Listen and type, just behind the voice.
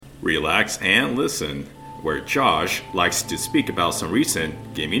Relax and listen, where Josh likes to speak about some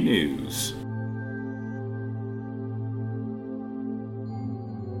recent gaming news.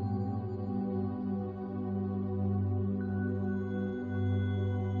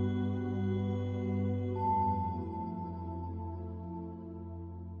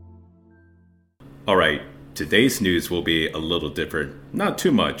 Alright, today's news will be a little different. Not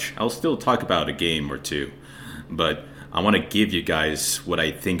too much, I'll still talk about a game or two. But I want to give you guys what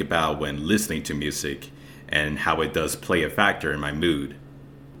I think about when listening to music and how it does play a factor in my mood.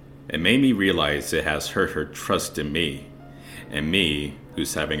 It made me realize it has hurt her trust in me. And me,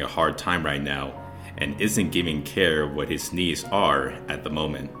 who's having a hard time right now and isn't giving care what his needs are at the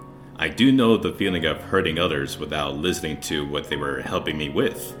moment. I do know the feeling of hurting others without listening to what they were helping me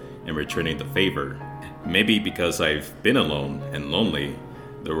with and returning the favor. Maybe because I've been alone and lonely,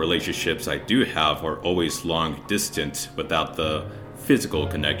 the relationships I do have are always long distance without the physical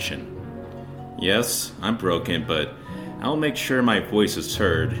connection. Yes, I'm broken, but I'll make sure my voice is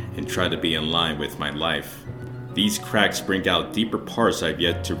heard and try to be in line with my life. These cracks bring out deeper parts I've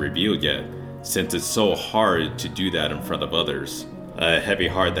yet to reveal yet, since it's so hard to do that in front of others. A heavy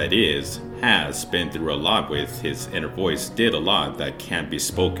heart that has been through a lot with his inner voice did a lot that can't be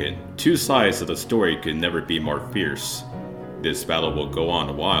spoken. Two sides of the story could never be more fierce. This battle will go on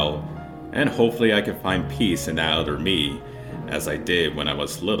a while, and hopefully I can find peace in that other me, as I did when I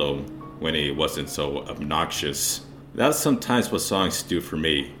was little, when he wasn't so obnoxious. That's sometimes what songs do for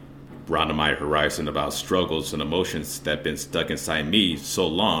me. Broaden my horizon about struggles and emotions that have been stuck inside me so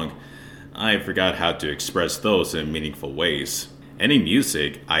long, I forgot how to express those in meaningful ways. Any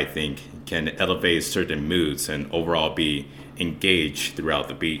music, I think, can elevate certain moods and overall be engaged throughout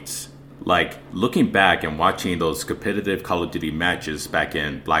the beats. Like looking back and watching those competitive Call of Duty matches back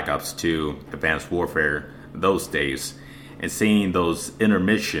in Black Ops 2, Advanced Warfare, those days, and seeing those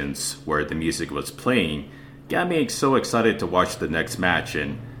intermissions where the music was playing got me so excited to watch the next match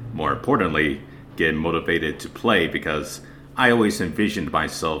and, more importantly, get motivated to play because I always envisioned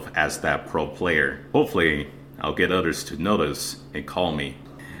myself as that pro player. Hopefully, I'll get others to notice and call me.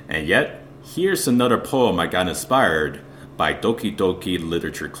 And yet, here's another poem I got inspired by Doki Doki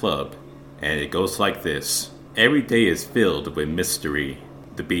Literature Club. And it goes like this. Every day is filled with mystery.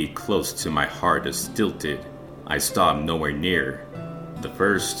 The beat close to my heart is stilted. I stop nowhere near the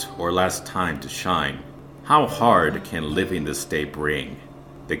first or last time to shine. How hard can living this day bring?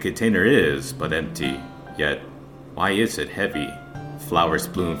 The container is but empty, yet why is it heavy? Flowers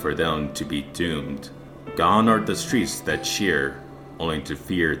bloom for them to be doomed. Gone are the streets that cheer, only to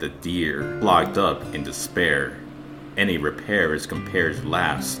fear the deer, locked up in despair. Any repair is compared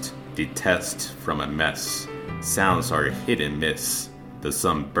last, detest from a mess. Sounds are hit and miss. The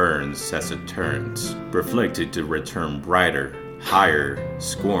sun burns as it turns, reflected to return brighter, higher,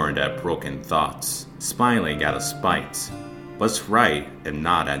 scorned at broken thoughts, smiling at a spite. What's right and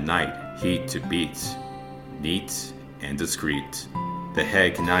not at night, heat to beat, neat and discreet. The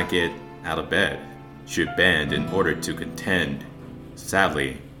head cannot get out of bed, should bend in order to contend.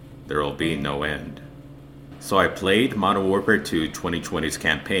 Sadly, there will be no end. So I played Modern Warfare 2 2020's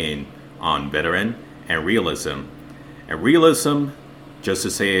campaign on veteran and realism. And realism, just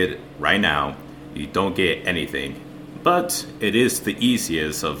to say it right now, you don't get anything. But it is the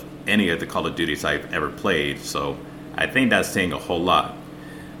easiest of any of the Call of Duties I've ever played, so I think that's saying a whole lot.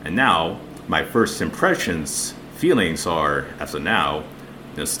 And now, my first impressions, feelings are, as of now,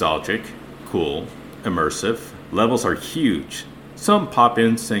 nostalgic, cool, immersive. Levels are huge. Some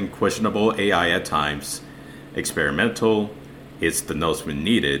pop-ins and questionable AI at times. Experimental, it's the notes when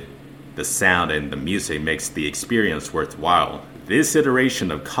needed. The sound and the music makes the experience worthwhile. This iteration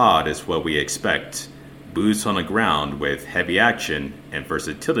of COD is what we expect. Boots on the ground with heavy action and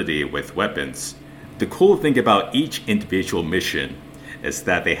versatility with weapons. The cool thing about each individual mission is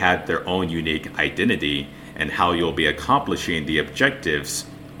that they have their own unique identity and how you'll be accomplishing the objectives,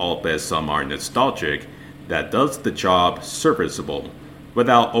 albeit some are nostalgic, that does the job serviceable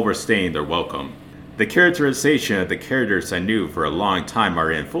without overstaying their welcome. The characterization of the characters I knew for a long time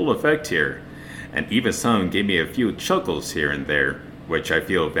are in full effect here, and even some gave me a few chuckles here and there, which I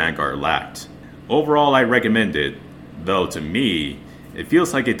feel Vanguard lacked. Overall, I recommend it, though to me, it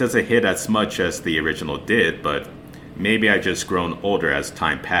feels like it doesn't hit as much as the original did, but maybe I just grown older as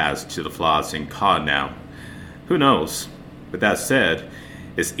time passed to the flaws in COD now. Who knows? With that said,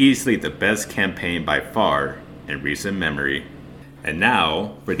 it's easily the best campaign by far in recent memory. And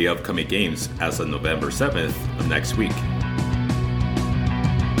now for the upcoming games as of November 7th of next week.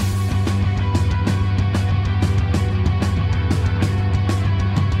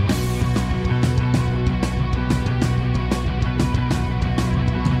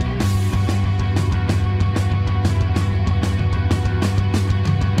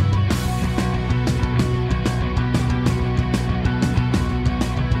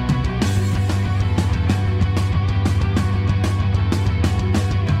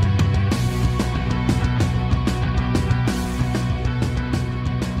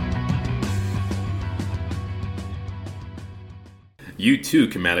 You too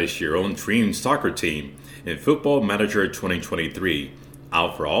can manage your own dream soccer team in Football Manager 2023,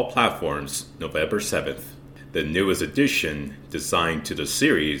 out for all platforms November 7th. The newest addition designed to the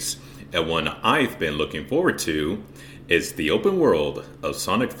series, and one I've been looking forward to, is the open world of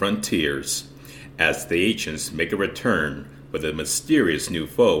Sonic Frontiers, as the agents make a return with a mysterious new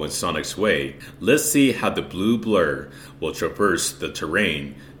foe in Sonic's way. Let's see how the blue blur will traverse the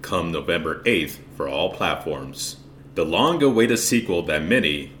terrain come November 8th for all platforms. The long-awaited sequel that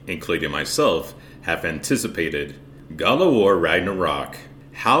many, including myself, have anticipated. God of War Ragnarok.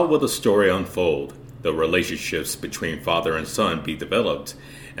 How will the story unfold? The relationships between father and son be developed,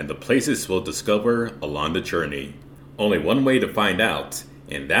 and the places we'll discover along the journey. Only one way to find out,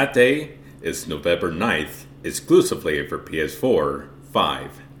 and that day is November 9th, exclusively for PS4,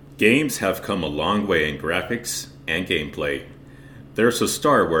 5. Games have come a long way in graphics and gameplay. There's a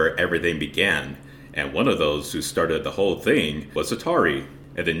start where everything began, and one of those who started the whole thing was Atari.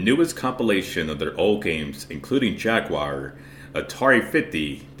 And the newest compilation of their old games, including Jaguar, Atari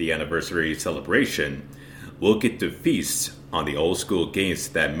 50, the anniversary celebration, will get to feast on the old school games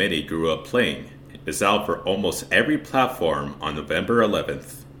that many grew up playing. It's out for almost every platform on November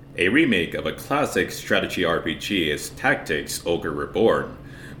 11th. A remake of a classic strategy RPG is Tactics Ogre Reborn,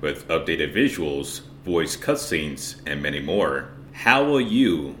 with updated visuals, voice cutscenes, and many more. How will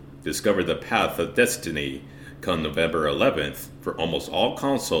you discover the path of destiny come November 11th for almost all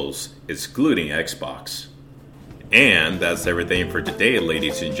consoles, excluding Xbox? And that's everything for today,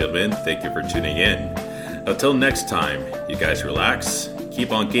 ladies and gentlemen. Thank you for tuning in. Until next time, you guys relax,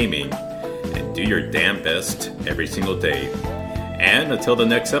 keep on gaming, and do your damn best every single day. And until the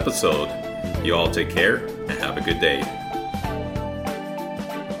next episode, you all take care and have a good day.